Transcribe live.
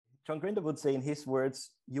John Grinder would say in his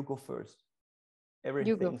words, you go first. You go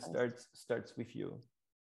Everything first. starts with you.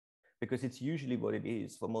 Because it's usually what it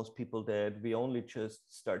is for most people, that we only just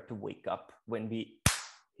start to wake up when we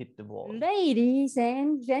hit the wall. Ladies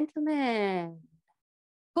and gentlemen,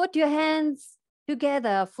 put your hands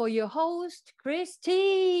together for your host,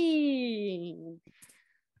 Christine.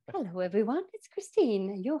 Hello, everyone. It's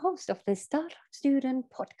Christine, your host of the Startup Student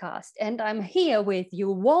Podcast. And I'm here with,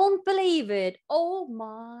 you won't believe it, oh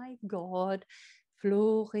my God,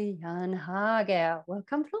 Florian Hager.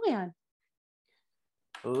 Welcome, Florian.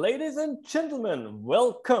 Ladies and gentlemen,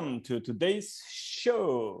 welcome to today's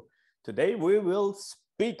show. Today we will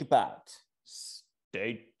speak about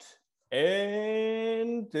state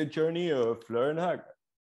and the journey of Florian Hager.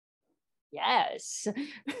 Yes,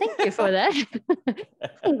 thank you for that.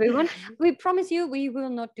 Everyone, we promise you we will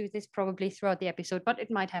not do this probably throughout the episode, but it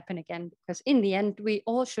might happen again because in the end, we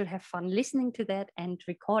all should have fun listening to that and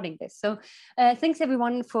recording this. So thanks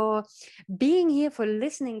everyone for being here, for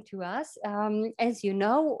listening to us. As you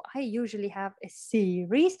know, I usually have a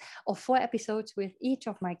series of 4 episodes with each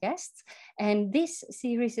of my guests. And this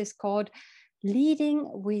series is called Leading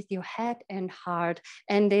with Your Head and Heart.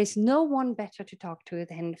 And there's no one better to talk to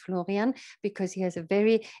than Florian, because he has a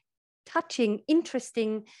very touching,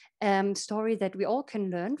 interesting story that we all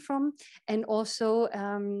can learn from, and also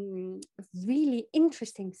really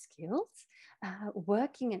interesting skills.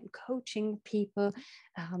 Working and coaching people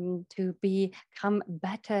to become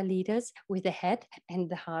better leaders with the head and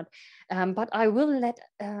the heart. But I will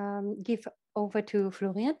give over to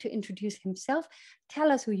Florian to introduce himself.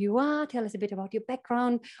 Tell us who you are, tell us a bit about your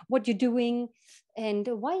background, what you're doing, and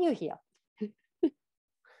why you're here.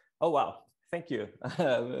 Oh, wow. Thank you,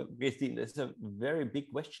 Christine. That's a very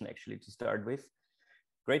big question, actually, to start with.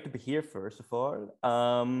 Great to be here, first of all.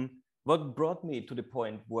 What brought me to the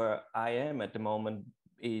point where I am at the moment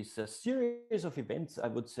is a series of events, I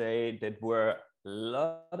would say, that were a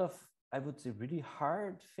lot of, I would say, really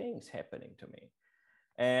hard things happening to me.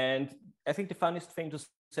 And I think the funniest thing to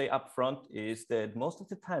say up front is that most of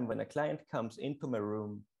the time when a client comes into my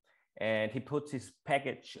room and he puts his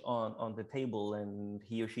package on the table and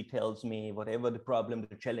he or she tells me whatever the problem,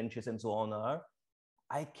 the challenges and so on are,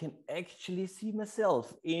 I can actually see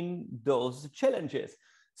myself in those challenges.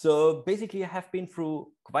 So basically I have been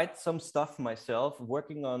through quite some stuff myself,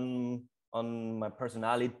 working on my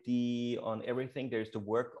personality, on everything there is to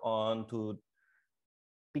work on to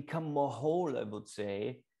become more whole, I would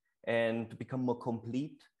say, and to become more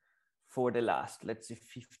complete for the last, let's say,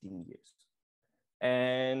 15 years.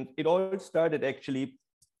 And it all started actually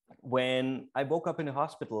when I woke up in the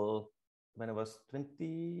hospital when I was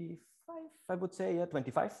 25, I would say,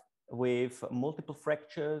 25, with multiple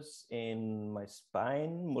fractures in my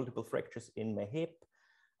spine, multiple fractures in my hip.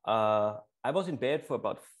 I was in bed for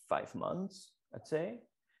about 5 months, I'd say,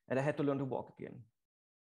 and I had to learn to walk again.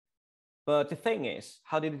 But the thing is,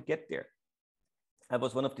 how did it get there? I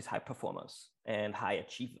was one of these high performers and high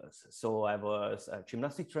achievers. So I was a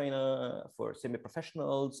gymnastic trainer for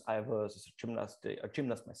semi-professionals. I was a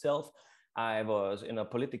gymnast myself. I was in a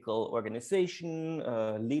political organization,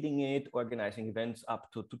 leading it, organizing events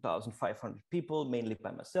up to 2,500 people, mainly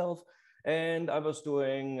by myself. And I was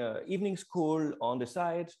doing evening school on the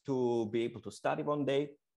side to be able to study one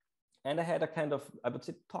day. And I had a kind of, I would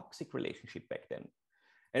say, toxic relationship back then.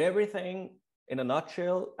 And everything, in a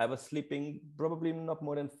nutshell, I was sleeping probably not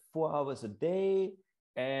more than 4 hours a day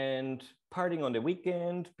and partying on the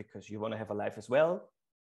weekend because you want to have a life as well.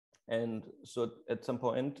 And so at some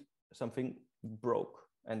point, something broke.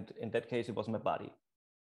 And in that case, it was my body.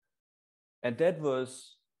 And that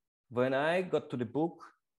was when I got to the book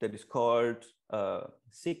that is called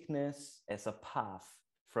Sickness as a Path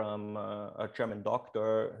from a German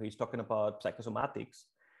doctor who is talking about psychosomatics,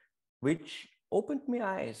 which opened my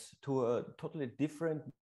eyes to a totally different,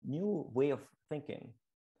 new way of thinking.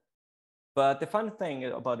 But the fun thing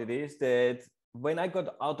about it is that when I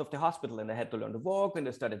got out of the hospital and I had to learn to walk and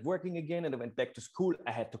I started working again and I went back to school,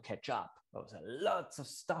 I had to catch up. There was lots of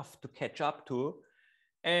stuff to catch up to.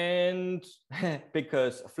 And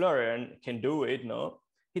because Florian can do it, no,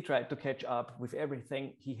 he tried to catch up with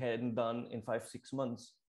everything he hadn't done in 5-6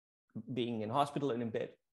 months, being in hospital and in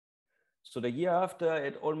bed. So the year after,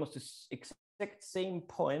 at almost the exact same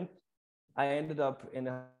point, I ended up in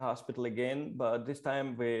a hospital again, but this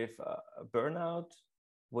time with a burnout,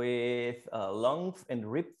 with a lung and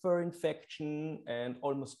rib fur infection, and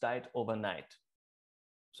almost died overnight.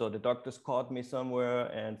 So the doctors caught me somewhere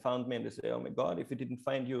and found me, and they say, oh my God, if we didn't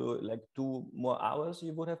find you like 2 more hours,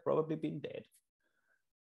 you would have probably been dead.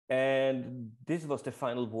 And this was the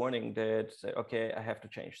final warning that, okay, I have to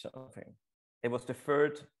change something. It was the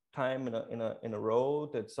third time in a row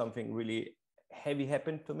that something really heavy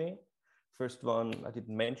happened to me. First one I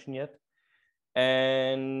didn't mention yet.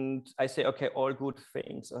 And I say, okay, all good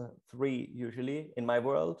things are three usually in my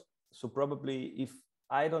world. So probably if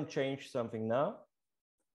I don't change something now,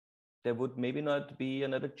 there would maybe not be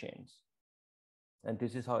another change. And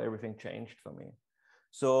this is how everything changed for me.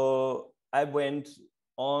 So I went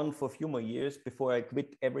on for a few more years before I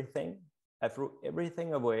quit everything. I threw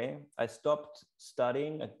everything away. I stopped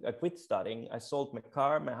studying. I quit studying. I sold my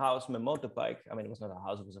car, my house, my motorbike. I mean, it was not a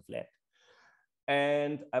house, it was a flat.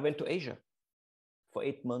 And I went to Asia for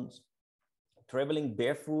 8 months, traveling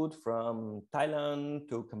barefoot from Thailand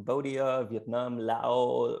to Cambodia, Vietnam,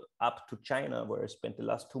 Laos, up to China, where I spent the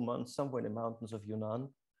last 2 months somewhere in the mountains of Yunnan,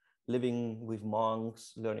 living with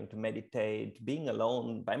monks, learning to meditate, being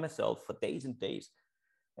alone by myself for days and days,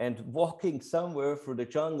 and walking somewhere through the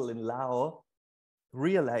jungle in Laos,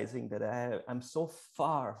 realizing that I'm so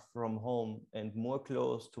far from home and more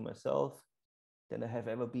close to myself than I have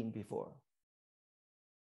ever been before.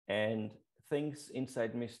 And things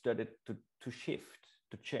inside me started to shift,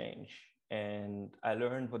 to change. And I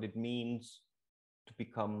learned what it means to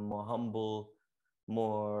become more humble,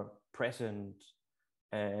 more present.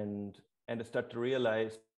 And I start to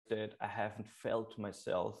realize that I haven't felt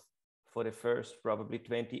myself for the first probably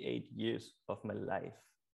 28 years of my life.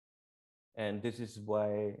 And this is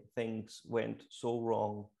why things went so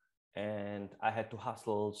wrong. And I had to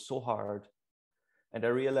hustle so hard. And I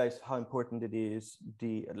realized how important it is,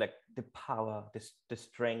 the power, the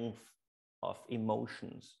strength of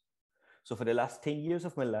emotions. So for the last 10 years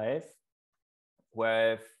of my life,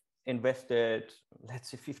 where I've invested, let's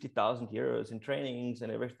say 50,000 euros in trainings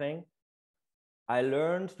and everything, I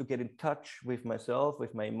learned to get in touch with myself,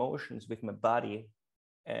 with my emotions, with my body.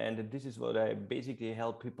 And this is what I basically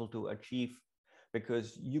help people to achieve,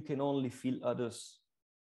 because you can only feel others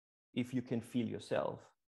if you can feel yourself.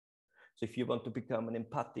 So if you want to become an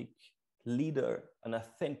empathic leader, an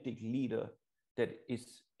authentic leader that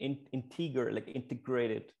is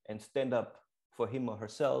integrated and stand up for him or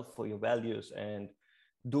herself, for your values, and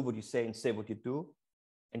do what you say and say what you do,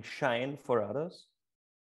 and shine for others,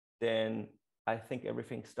 then I think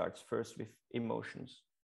everything starts first with emotions.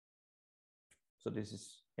 So this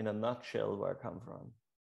is in a nutshell where I come from.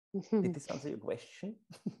 Did this answer your question?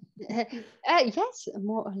 Yes,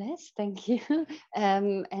 more or less. Thank you.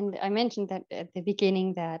 And I mentioned that at the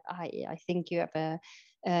beginning that I think you have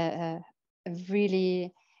a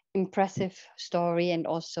really impressive story, and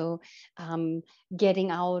also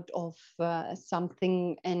getting out of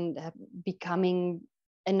something and becoming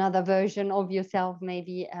another version of yourself,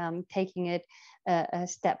 maybe taking it a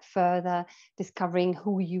step further, discovering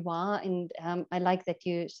who you are. And I like that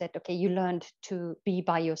you said, okay, you learned to be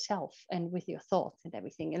by yourself and with your thoughts and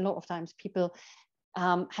everything. A lot of times people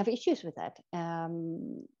have issues with that.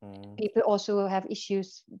 People also have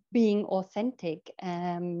issues being authentic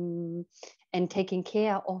and taking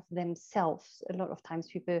care of themselves. A lot of times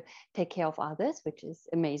people take care of others, which is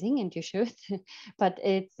amazing, and you should. But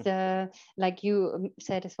it's like you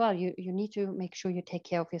said as well, you need to make sure you take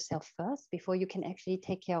care of yourself first before you can actually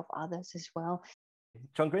take care of others as well.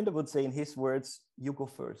 John Grinder would say in his words, you go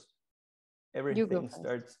first. Everything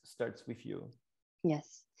starts with you.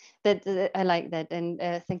 Yes, that I like that, and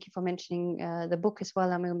thank you for mentioning the book as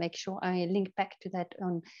well. I'm going to make sure I link back to that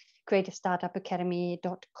on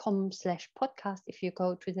creativestartupacademy.com/podcast. If you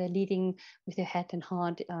go to the Leading with Your Head and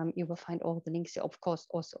Heart, you will find all the links. Of course,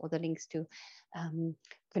 also all the links to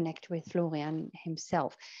connect with Florian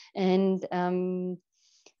himself. And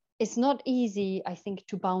it's not easy, I think,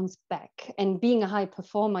 to bounce back. And being a high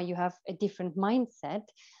performer, you have a different mindset.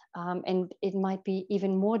 And it might be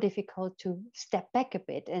even more difficult to step back a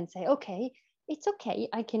bit and say, okay, it's okay.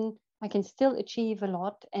 I can still achieve a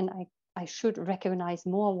lot, and I should recognize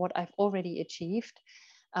more what I've already achieved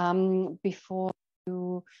before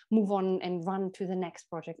you move on and run to the next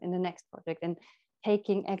project and the next project, and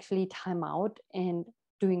taking actually time out and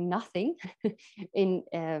doing nothing in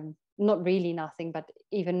not really nothing, but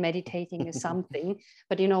even meditating is something.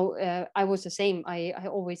 But I was the same. I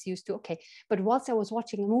always used to, okay, but whilst I was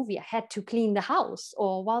watching a movie, I had to clean the house,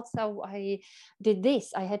 or whilst I did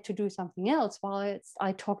this, I had to do something else. While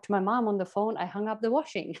I talked to my mom on the phone, I hung up the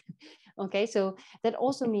washing. Okay, so that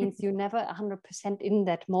also means you're never 100% in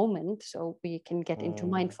that moment. So we can get into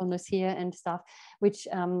mindfulness here and stuff, which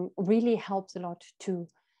really helps a lot to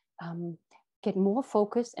get more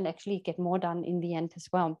focused and actually get more done in the end as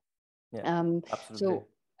well. Yeah, absolutely.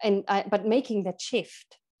 So, but making that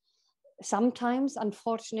shift, sometimes,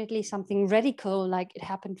 unfortunately, something radical like it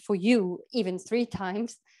happened for you, even 3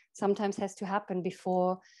 times, sometimes has to happen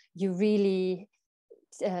before you really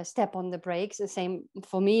step on the brakes. The same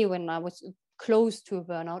for me when I was close to a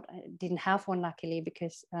burnout. I didn't have one, luckily,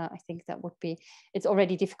 because I think that would be, it's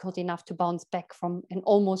already difficult enough to bounce back from an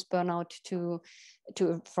almost burnout to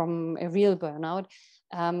from a real burnout.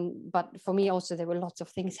 But for me also, there were lots of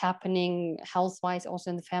things happening health-wise,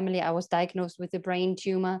 also in the family. I was diagnosed with a brain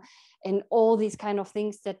tumor and all these kind of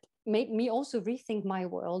things that made me also rethink my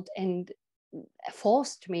world and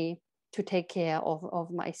forced me to take care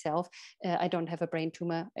of myself. I don't have a brain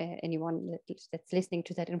tumor. Anyone that's listening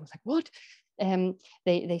to that and was like, what?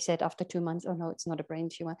 They said after 2 months, oh no, it's not a brain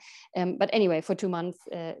tumor. But anyway, for 2 months,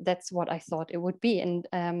 that's what I thought it would be. And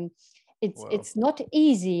it's not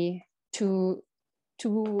easy to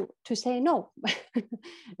say no.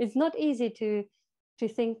 It's not easy to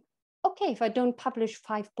think, okay, if I don't publish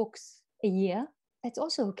 5 books a year, that's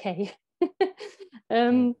also okay.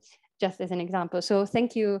 Just as an example. So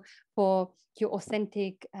thank you for your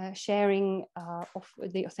authentic sharing of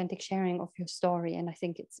your story. And I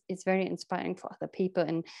think it's very inspiring for other people.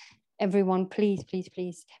 And everyone, please, please,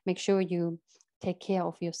 please make sure you take care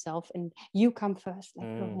of yourself and you come first,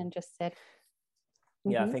 like Florian just said.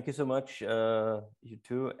 Yeah, thank you so much, you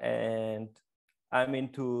too. And I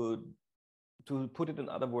mean, to put it in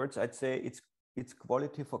other words, I'd say it's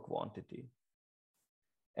quality for quantity.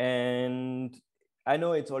 And I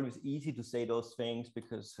know it's always easy to say those things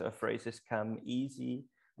because phrases come easy,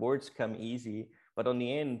 words come easy, but on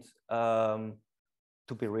the end,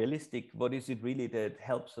 to be realistic, what is it really that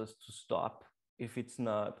helps us to stop if it's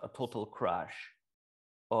not a total crash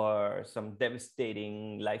or some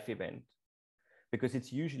devastating life event? Because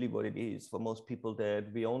it's usually what it is for most people,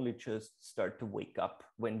 that we only just start to wake up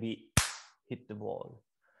when we hit the wall.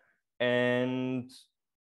 And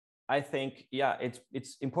I think, yeah,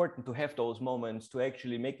 it's important to have those moments to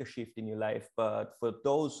actually make a shift in your life. But for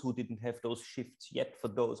those who didn't have those shifts yet, for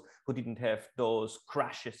those who didn't have those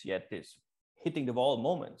crashes yet, this hitting the wall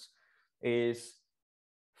moments, is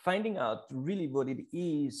finding out really what it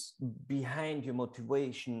is behind your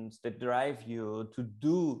motivations that drive you to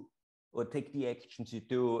do or take the actions you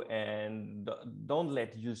do, and don't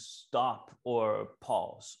let you stop or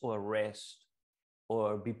pause or rest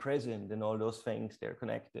or be present, and all those things, they're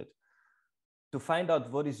connected. To find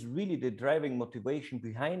out what is really the driving motivation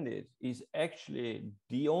behind it is actually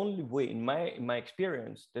the only way, in my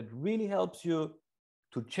experience, that really helps you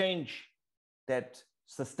to change that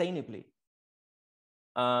sustainably.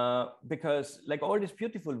 Because like all these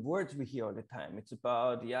beautiful words we hear all the time, it's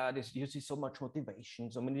about, yeah, this, you see so much motivation,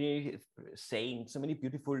 so many sayings, so many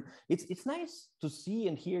beautiful, it's nice to see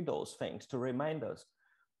and hear those things to remind us.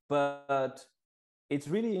 But it's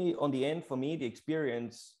really, on the end, for me, the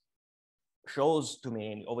experience showed to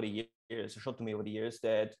me over the years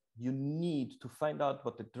that you need to find out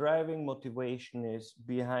what the driving motivation is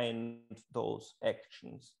behind those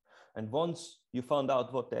actions. And once you found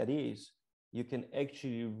out what that is, you can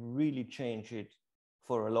actually really change it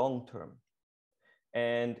for a long term.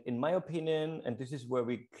 And in my opinion, and this is where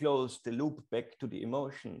we close the loop back to the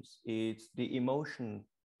emotions, it's the emotion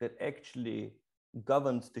that actually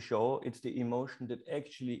governs the show. It's the emotion that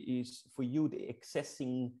actually is for you the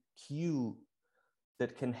accessing cue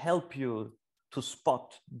that can help you to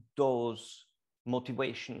spot those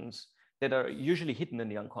motivations that are usually hidden in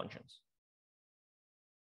the unconscious.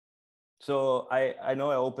 So I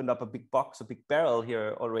know I opened up a big box, a big barrel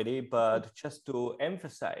here already, but just to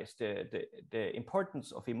emphasize the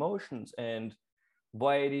importance of emotions and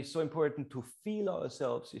why it is so important to feel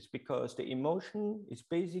ourselves, is because the emotion is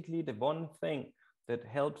basically the one thing that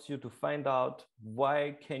helps you to find out,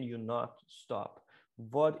 why can you not stop?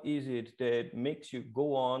 What is it that makes you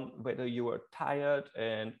go on, whether you are tired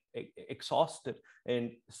and exhausted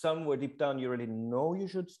and somewhere deep down you already know you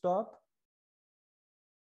should stop,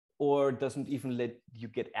 or doesn't even let you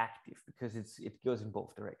get active, because it goes in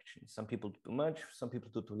both directions. Some people do too much, some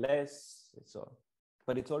people do too less. So,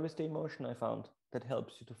 but it's always the emotion, I found, that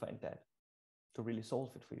helps you to find that, to really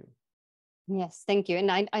solve it for you. Yes, thank you.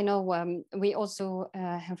 And I know we also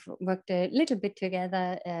have worked a little bit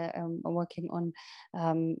together, working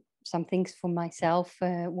on some things for myself,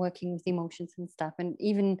 working with emotions and stuff. And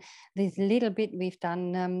even this little bit we've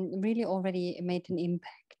done really already made an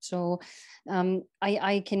impact. So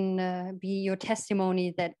I can be your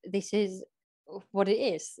testimony that this is what it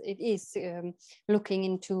is. It is looking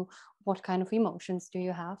into what kind of emotions do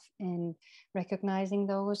you have and recognizing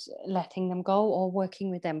those, letting them go, or working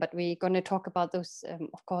with them. But we're going to talk about those,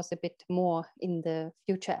 of course, a bit more in the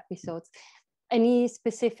future episodes. Any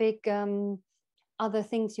specific other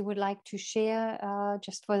things you would like to share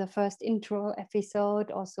just for the first intro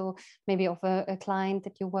episode, also maybe of a client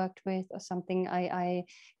that you worked with or something? I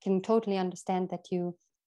can totally understand that you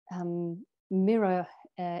mirror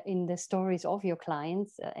in the stories of your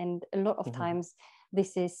clients, and a lot of times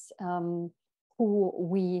this is who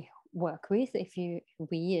we work with. If you,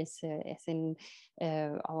 we as in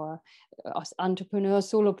our as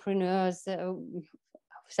entrepreneurs, solopreneurs,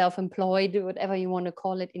 self-employed, whatever you want to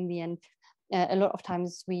call it, in the end, a lot of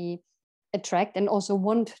times we attract and also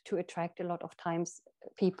want to attract a lot of times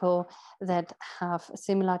people that have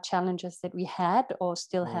similar challenges that we had or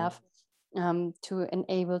still have, to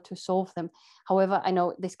enable to solve them. However, I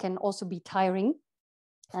know this can also be tiring,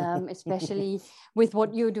 especially with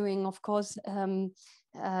what you're doing, of course.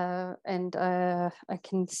 I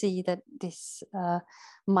can see that this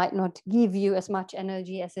might not give you as much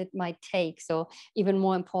energy as it might take. So even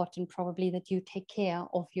more important probably that you take care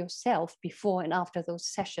of yourself before and after those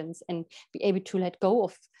sessions, and be able to let go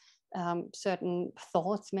of certain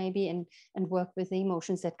thoughts maybe, and work with the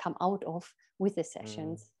emotions that come out of with the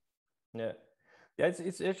sessions. Yeah. Yeah,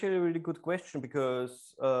 it's actually a really good question,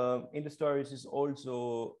 because in the stories is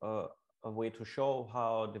also a way to show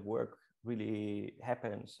how the work really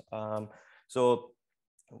happens. So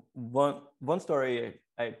one story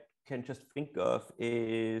I can just think of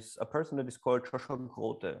is a person that is called Joshua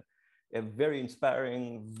Grote, a very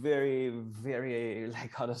inspiring, very,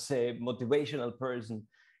 like, how to say, motivational person.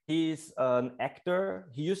 He's an actor.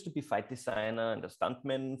 He used to be fight designer and a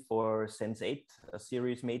stuntman for Sense8, a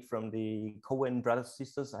series made from the Coen brothers,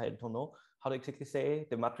 sisters. I don't know how to exactly say,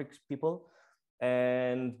 the Matrix people.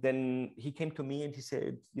 And then he came to me and he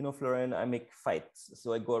said, you know, Florian, I make fights.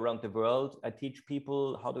 So I go around the world. I teach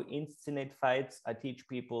people how to inscenate fights. I teach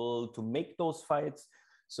people to make those fights.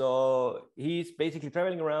 So he's basically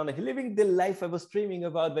traveling around and living the life I was dreaming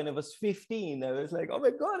about when I was 15. I was like, oh my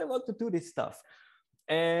God, I want to do this stuff.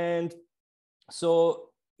 And so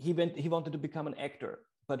he wanted to become an actor.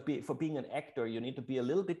 But for being an actor, you need to be a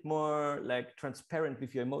little bit more like transparent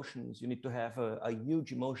with your emotions. You need to have a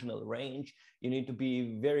huge emotional range. You need to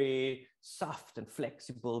be very soft and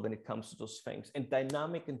flexible when it comes to those things, and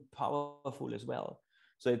dynamic and powerful as well.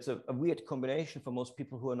 So it's a weird combination for most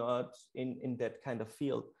people who are not in that kind of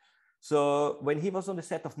field. So when he was on the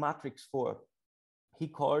set of Matrix 4, he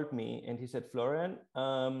called me and he said, Florian,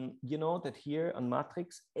 you know that here on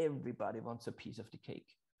Matrix, everybody wants a piece of the cake.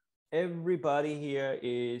 Everybody here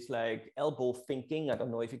is like elbow thinking. I don't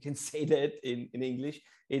know if you can say that in English.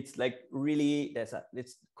 It's like really,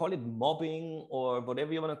 let's call it mobbing or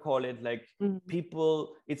whatever you want to call it. Like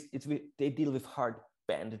people, they deal with hard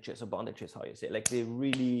bandages or bondages, how you say, like they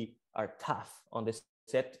really are tough on this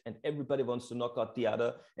set, and everybody wants to knock out the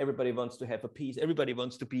other. Everybody wants to have a piece. Everybody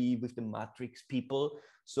wants to be with the Matrix people.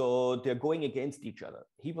 So they're going against each other.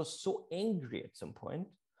 He was so angry at some point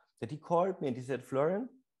that he called me and he said, Florian,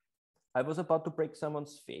 I was about to break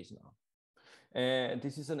someone's face now. And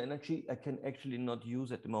this is an energy I can actually not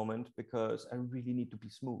use at the moment, because I really need to be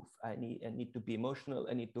smooth. I need to be emotional.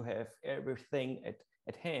 I need to have everything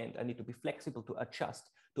at hand. I need to be flexible to adjust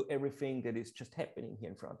to everything that is just happening here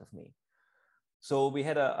in front of me. So we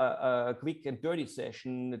had a quick and dirty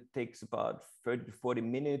session that takes about 30 to 40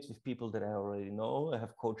 minutes with people that I already know, I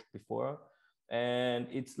have coached before. And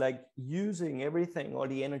it's like using everything, all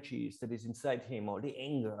the energies that is inside him, all the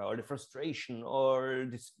anger, all the frustration, or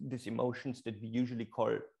these emotions that we usually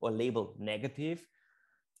call or label negative.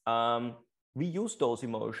 We use those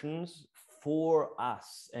emotions for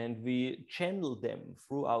us and we channel them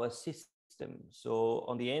through our system. So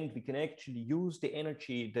on the end, we can actually use the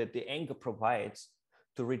energy that the anger provides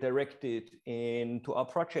to redirect it into our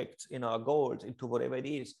projects, in our goals, into whatever it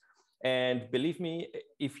is. And believe me,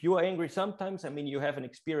 if you are angry sometimes, I mean, you haven't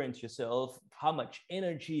experienced yourself how much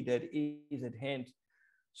energy that is at hand.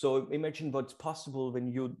 So imagine what's possible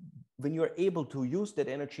when you are able to use that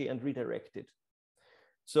energy and redirect it.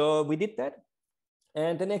 So we did that.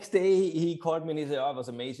 And the next day he called me and he said, oh, it was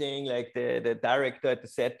amazing. Like the director at the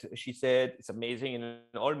set, she said, it's amazing. In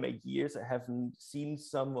all my years, I haven't seen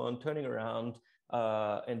someone turning around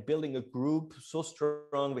and building a group so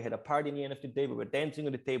strong. We had a party in the end of the day. We were dancing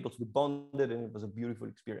on the tables, we bonded, and it was a beautiful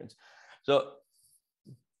experience. So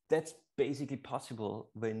that's basically possible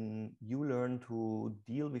when you learn to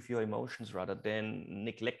deal with your emotions rather than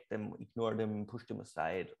neglect them, ignore them, push them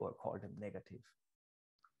aside, or call them negative.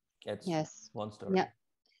 That's one story. Yeah.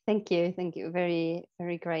 Thank you. Thank you. Very,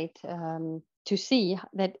 very great to see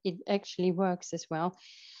that it actually works as well.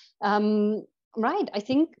 Right. I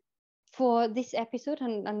think for this episode,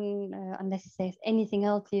 and unless there's anything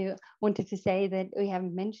else you wanted to say that we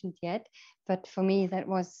haven't mentioned yet, but for me that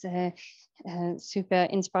was super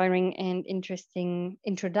inspiring and interesting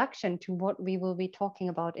introduction to what we will be talking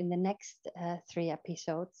about in the next 3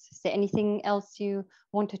 episodes. Is there anything else you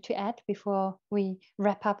wanted to add before we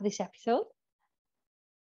wrap up this episode?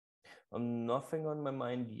 Nothing on my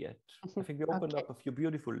mind yet. I think we opened Okay. up a few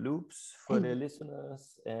beautiful loops for the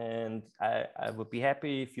listeners, and I would be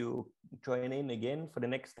happy if you join in again for the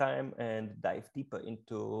next time and dive deeper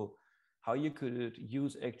into how you could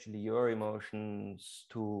use actually your emotions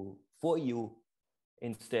for you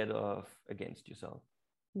instead of against yourself.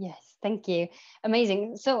 Yes, thank you.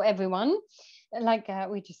 Amazing. So, everyone, like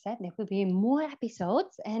we just said, there will be more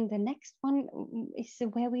episodes, and the next one is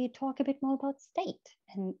where we talk a bit more about state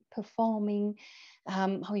and performing,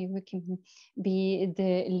 how you can be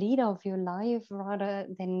the leader of your life rather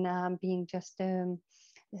than being just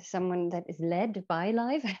someone that is led by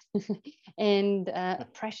life and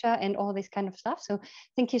pressure and all this kind of stuff. So,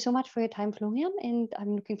 thank you so much for your time, Florian, and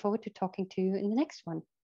I'm looking forward to talking to you in the next one.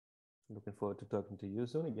 Looking forward to talking to you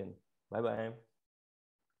soon again. Bye-bye.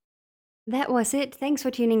 That was it. Thanks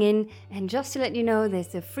for tuning in. And just to let you know,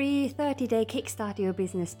 there's a free 30-day Kickstart Your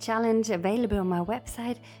Business Challenge available on my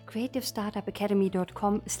website,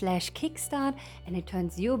 creativestartupacademy.com/kickstart, and it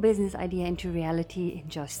turns your business idea into reality in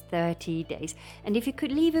just 30 days. And if you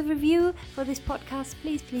could leave a review for this podcast,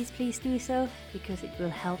 please, please, please do so, because it will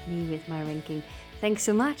help me with my ranking. Thanks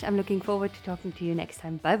so much. I'm looking forward to talking to you next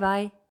time. Bye-bye.